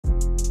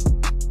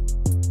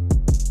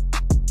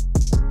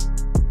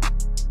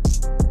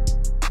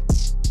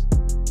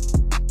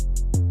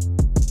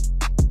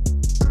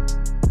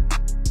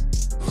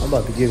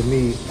getting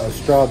me a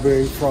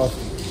strawberry frosty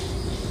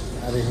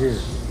out of here.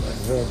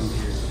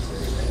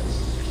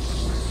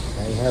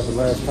 I ain't have it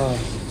last time.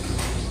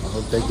 I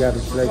hope they got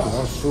it today, because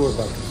I'm sure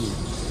about the kid.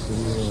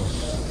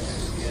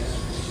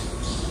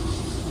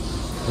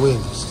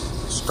 Wings,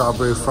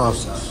 strawberry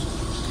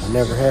frosties. I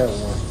never had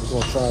one. We're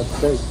gonna try it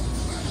today.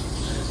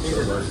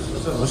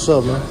 What's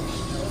up, man?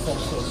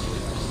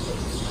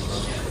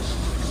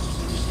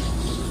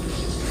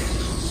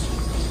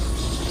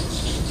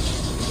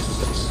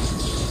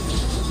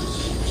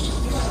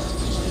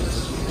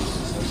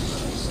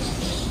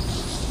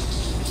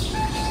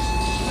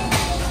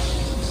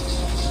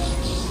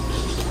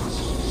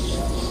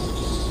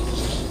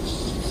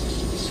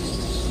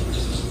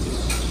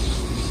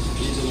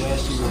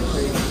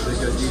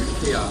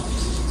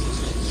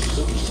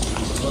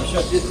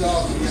 Shut this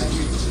off.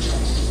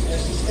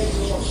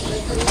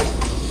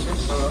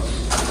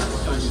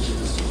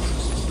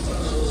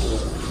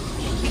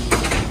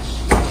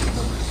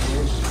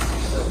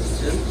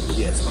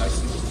 Yeah,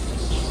 spicy.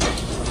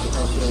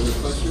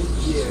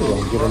 Yeah. We're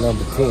gonna get a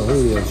number 10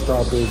 here,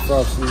 strawberry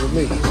frosty with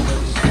me.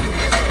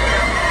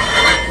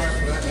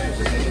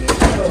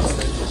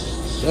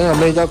 Damn,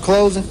 man, y'all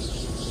closing?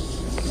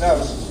 No.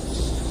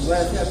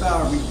 Last half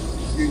hour we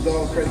used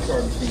all credit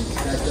card machines.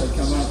 That's gonna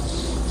come up.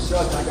 I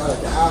got like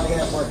an hour and a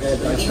half mark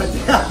after I shut down.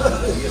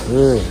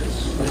 Yeah.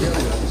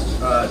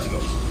 To go.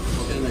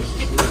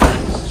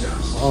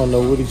 I don't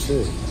know what he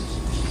said.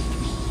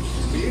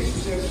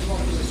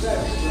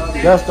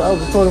 That's the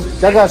other 20.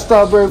 Y'all got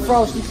strawberry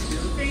frosties?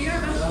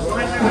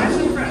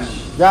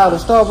 Y'all the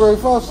strawberry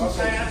frosties?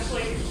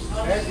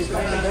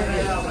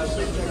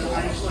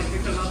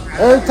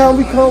 Every time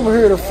we come over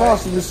here, the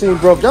frosty machine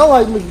broke. Y'all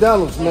like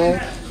McDonald's,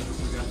 man.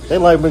 They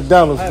like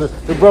McDonald's,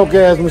 the broke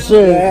ass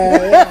machine.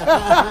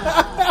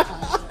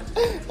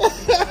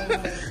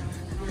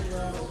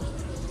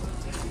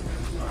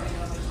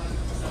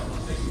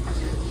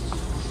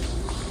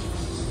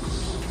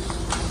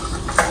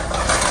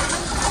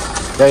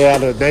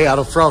 They out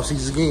of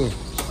frosties again.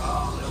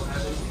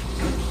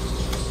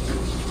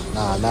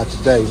 Nah, not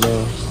today,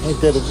 man.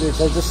 Ain't that a bitch?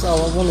 That's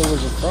all I wanted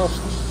was a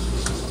frosty.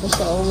 That's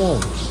all I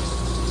wanted.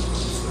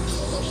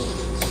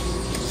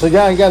 So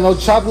y'all ain't got no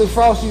chocolate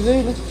frosties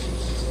either?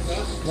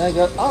 Y'all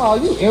got, oh,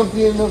 you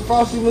emptying the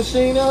frosty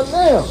machine out now.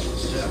 Yeah.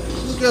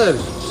 Look at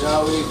it.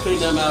 Yeah, we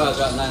cleaned them out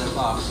about 9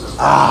 o'clock. So.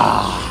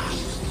 Ah.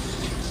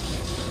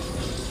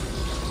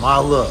 My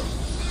luck.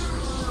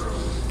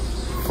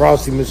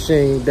 Frosty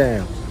machine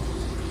down.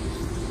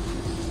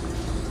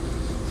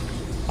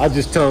 I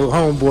just told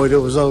homeboy that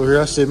was over here,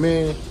 I said,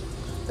 man,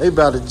 they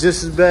about it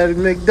just as bad as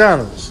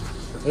McDonald's.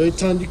 Every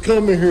time you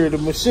come in here, the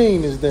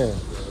machine is down.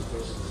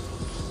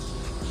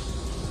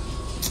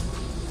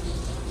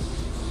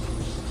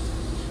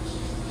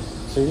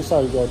 See, this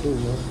all you gotta do,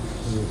 man.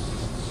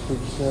 Put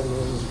your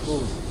camera in the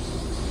pool.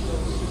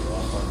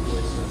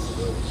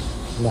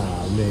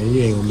 Nah, man,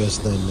 you ain't gonna mess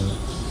nothing up.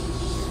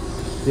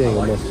 You ain't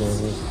gonna mess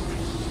nothing up.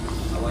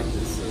 I like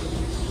this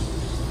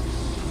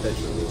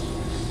petrol.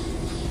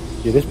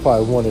 Yeah, this is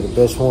probably one of the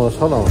best ones.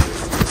 Hold on.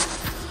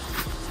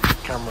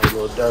 Camera a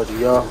little dirty,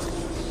 y'all.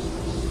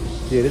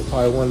 Yeah, this is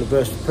probably one of the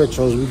best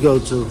petros we go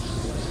to.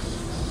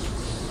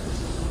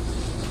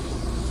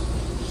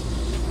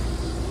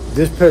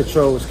 This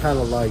petro is kind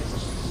of like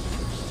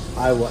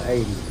Iowa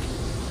 80,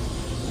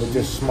 but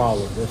just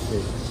smaller. That's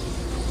it.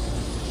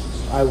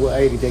 Iowa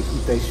 80, they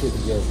keep their shit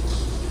together.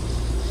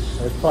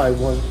 It's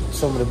probably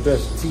some of the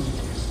best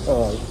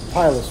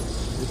pilots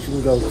that you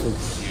can go to. Yeah.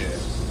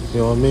 You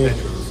know what I mean?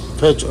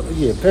 Petro.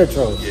 Yeah,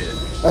 petro.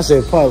 Yeah. I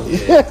said pilot.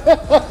 Yeah.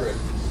 Correct.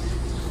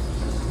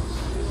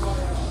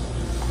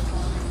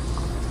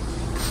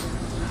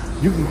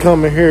 You can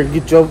come in here and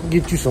get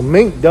you some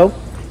mink though.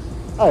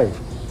 Hey,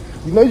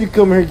 you know you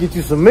come here and get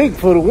you some mink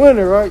for the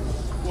winter, right?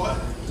 What?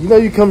 You know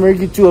you come here and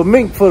get you a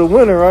mink for the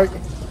winter, right?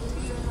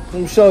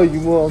 Let me show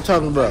you what I'm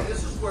talking about.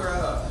 This is where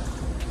I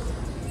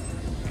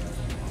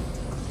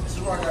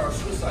got our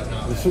suicide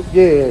knot.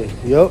 Yeah,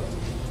 yep.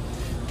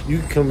 You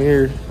can come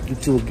here and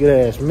get you a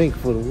good ass mink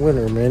for the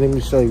winter, man. Let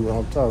me show you what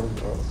I'm talking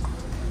about.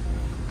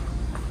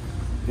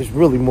 It's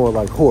really more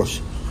like horse.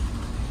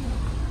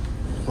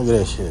 Look at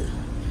that shit.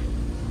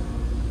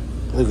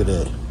 Look at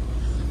that.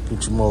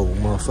 Get your more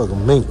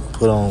motherfucking mink.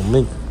 Put on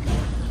mink.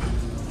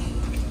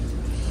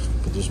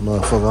 Put this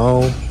motherfucker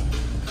on.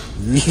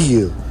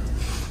 Yeah.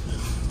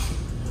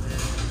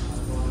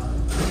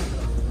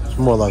 It's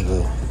more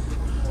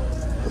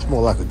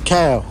like a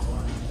cow.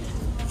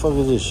 Fuck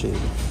is this shit?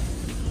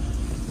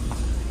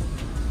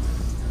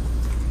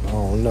 I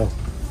don't know.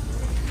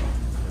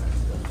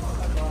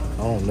 I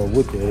don't know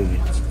what that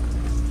is.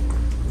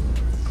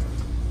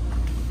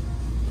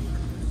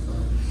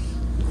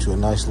 Get you a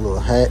nice little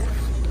hat.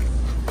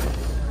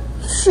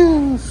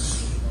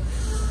 Shoes.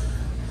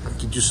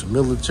 Get you some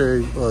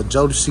military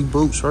Jodeci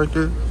boots right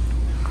there.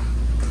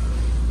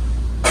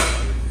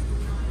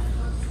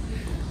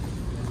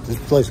 This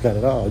place got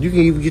it all. You can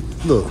even get,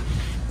 look,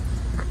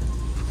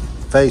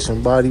 face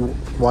and body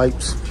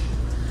wipes.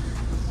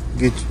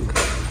 Get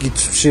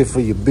some shit for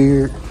your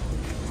beard.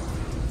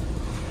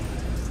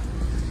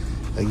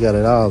 They got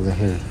it all in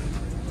here.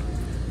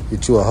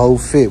 Get you a whole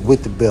fit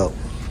with the belt.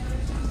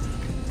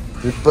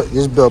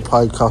 This belt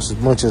probably costs as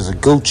much as a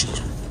Gucci.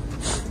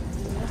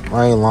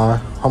 I ain't lying.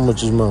 How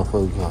much this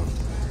motherfucker cost?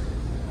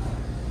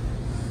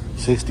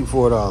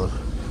 $64.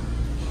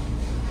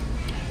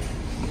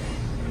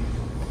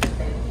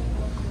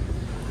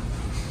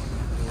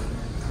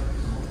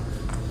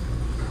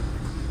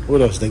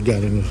 What else they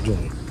got in this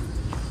joint?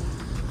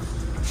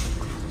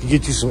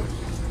 Get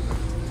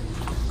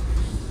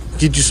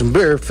you some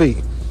bare feet.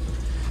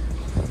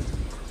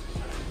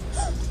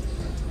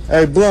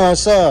 Hey, blind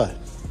side.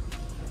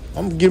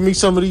 I'm gonna give me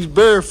some of these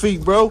bare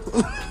feet, bro.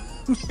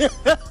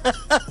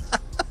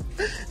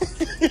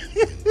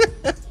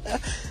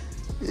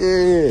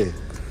 Yeah.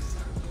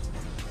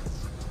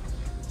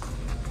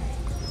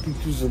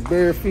 Get you some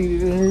bare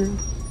feet in here.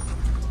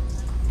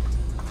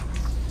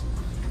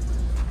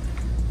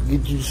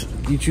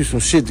 Get you some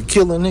shit to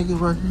kill a nigga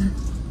right here.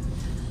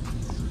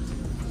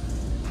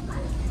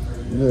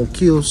 You wanna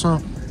kill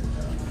something?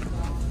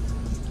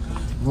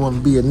 You wanna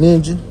be a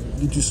ninja?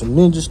 Get you some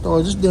ninja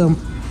stars.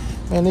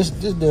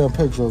 This damn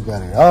Petro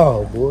got it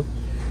all, boy. You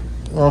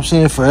know what I'm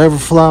saying? Forever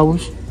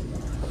flowers.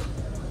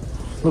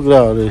 Look at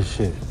all this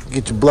shit.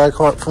 Get your black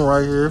heart from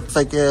right here.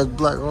 Fake ass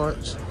black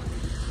hearts.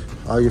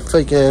 All your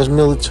fake ass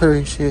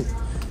military shit.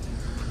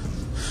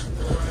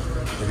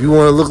 If you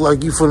want to look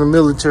like you from the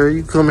military,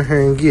 you come in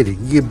here and get it.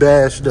 You get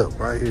bashed up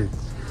right here.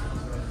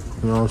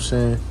 You know what I'm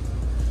saying?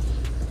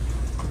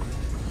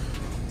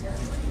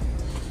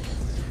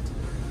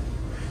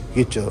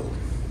 Get your,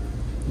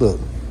 look.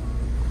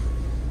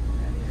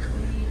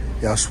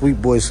 Y'all sweet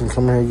boys can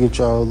come here and get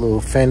y'all a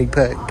little fanny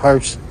pack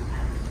purse.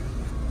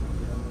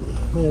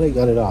 Man, they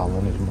got it all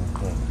on this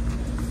motherfucker.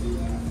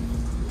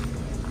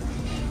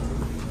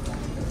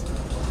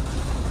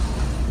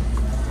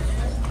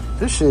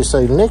 This shit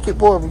say naked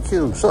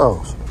barbecue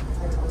sauce.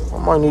 I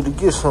might need to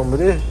get some of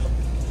this.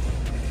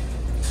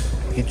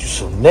 Get you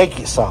some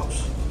naked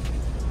sauce.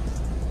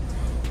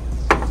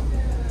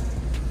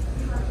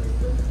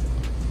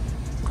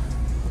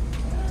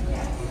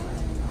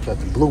 Got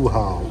the blue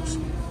hogs.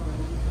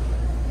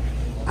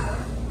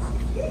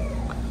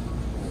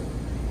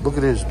 Look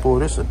at this, boy.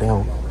 This a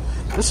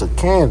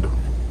candle.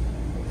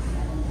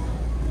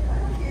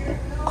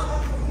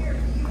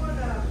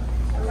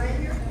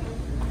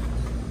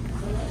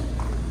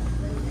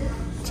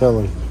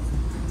 Telling you.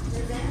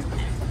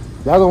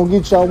 Y'all gonna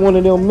get y'all one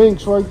of them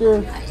minks right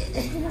there?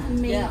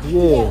 Me?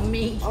 Yeah.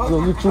 Me.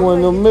 Gonna get you one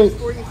of them minks.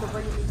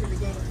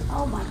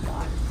 Oh my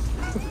God.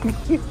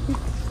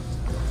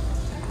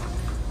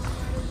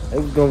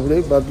 They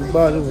about to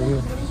buy this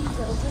one.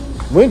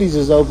 Wendy's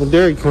is open,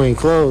 Dairy Queen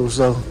closed,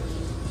 so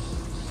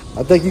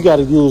I think you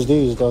gotta use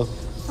these though.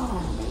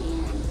 Oh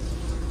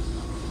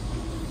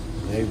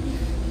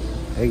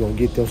They gonna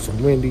get them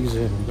some Wendy's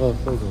and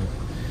motherfucking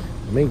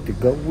mink to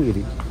go with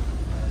it.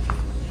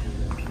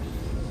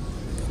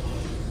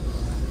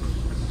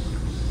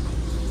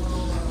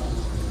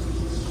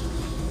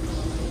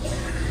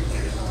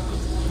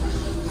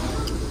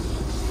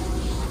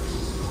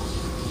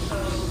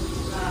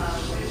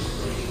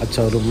 I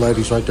told them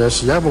ladies right there,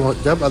 see, y'all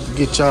about to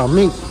get y'all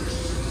mink.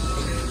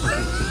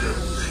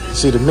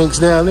 See the minks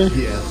down there?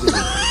 Yeah.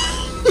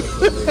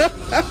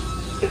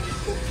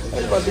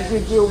 I'm about to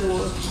get you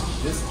one.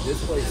 This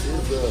place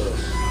is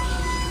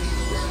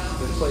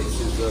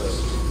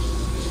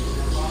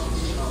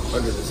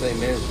under the same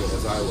management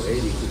as Iowa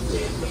 80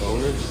 because the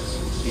owner,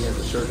 he has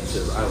a shirt that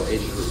says Iowa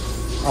 80 Group.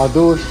 I'll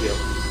do it. Yep.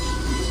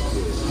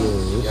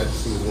 Yeah, I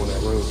just seen one in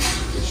that room.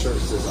 His shirt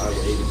says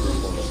Iowa 80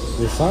 Group on it.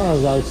 The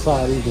signs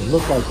outside even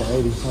look like the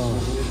 80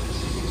 signs.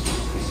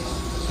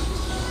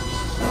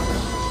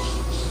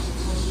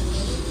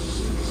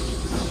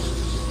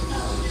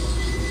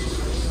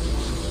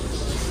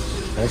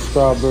 That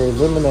strawberry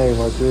lemonade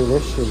right there,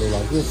 that shit look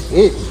like it's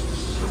hitting.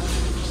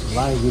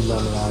 I ain't getting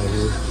nothing out of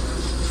here.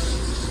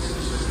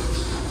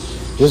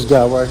 This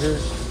guy right here,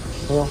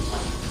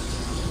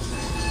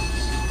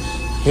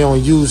 he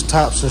don't use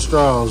tops and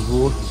straws,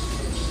 boy.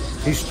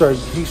 He straight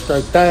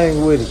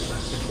thing with it.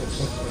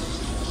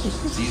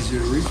 It's easier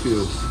to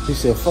refill. He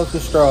said, fuck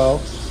the straw.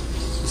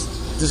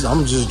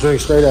 I'm just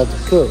drink straight out the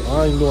cup.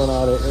 I ain't doing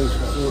all that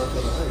extra shit.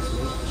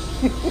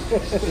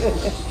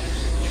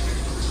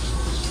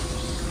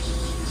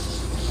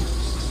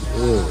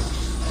 Yeah.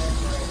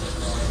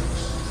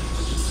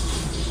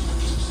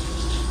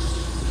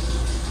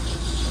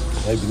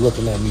 They be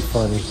looking at me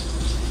funny.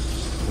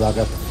 Cause I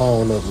got the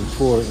phone up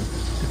recording.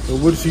 So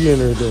what is he in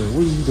there doing?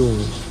 What are you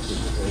doing?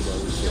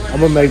 I'm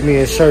gonna make me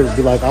a shirt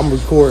be like, I'm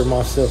recording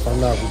myself, I'm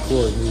not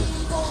recording you.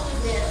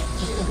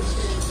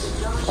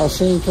 I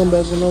seen him come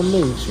back with no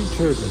mink. She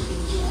tripping.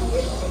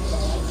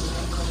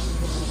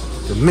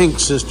 The mink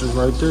sisters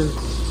right there.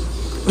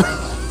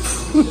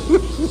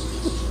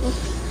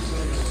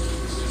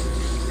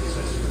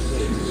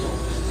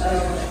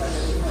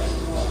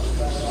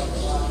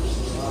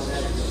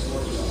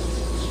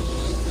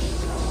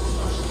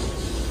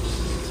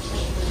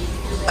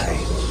 Hey.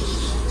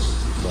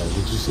 Bro,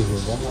 did you see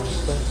his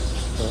eyes?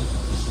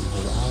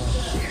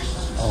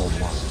 Oh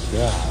my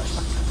God.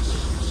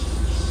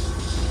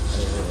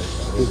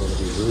 I didn't want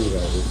to be rude.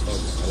 I didn't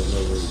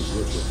know where he was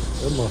with it.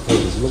 That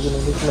motherfucker was looking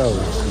in his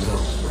nose.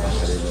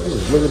 He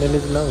was looking in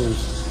his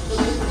nose.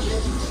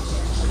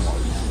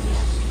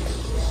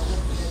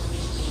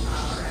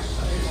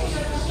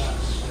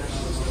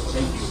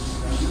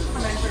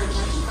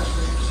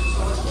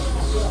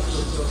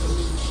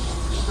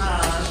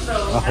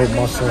 I hope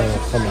my son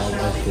will come out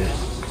like that.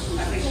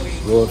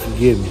 Lord,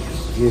 forgive me.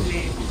 Forgive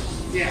me.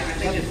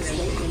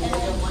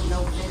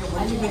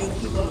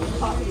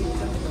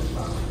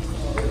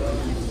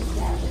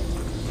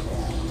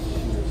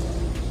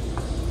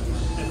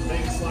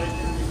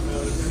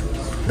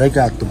 They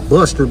got the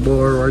Buster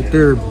bar right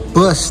there.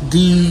 Bust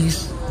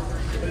these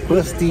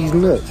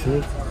nuts,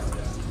 man.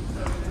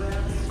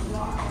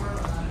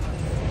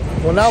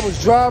 When I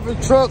was driving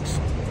trucks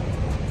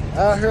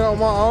out here on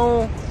my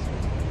own,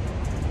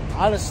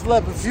 I done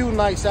slept a few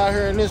nights out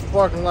here in this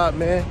parking lot,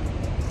 man.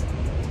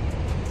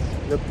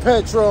 The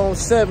Petro on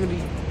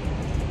 70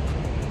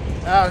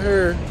 out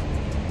here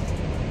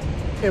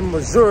in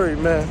Missouri,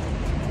 man.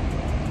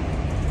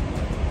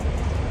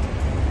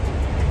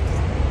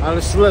 I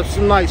done slept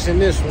some nights in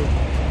this one,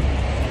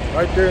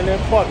 right there in that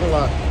parking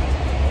lot.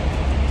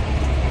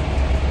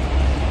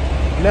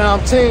 Now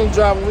I'm team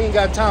driving, we ain't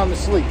got time to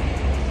sleep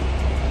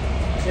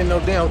in no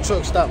damn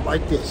truck stop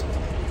like this.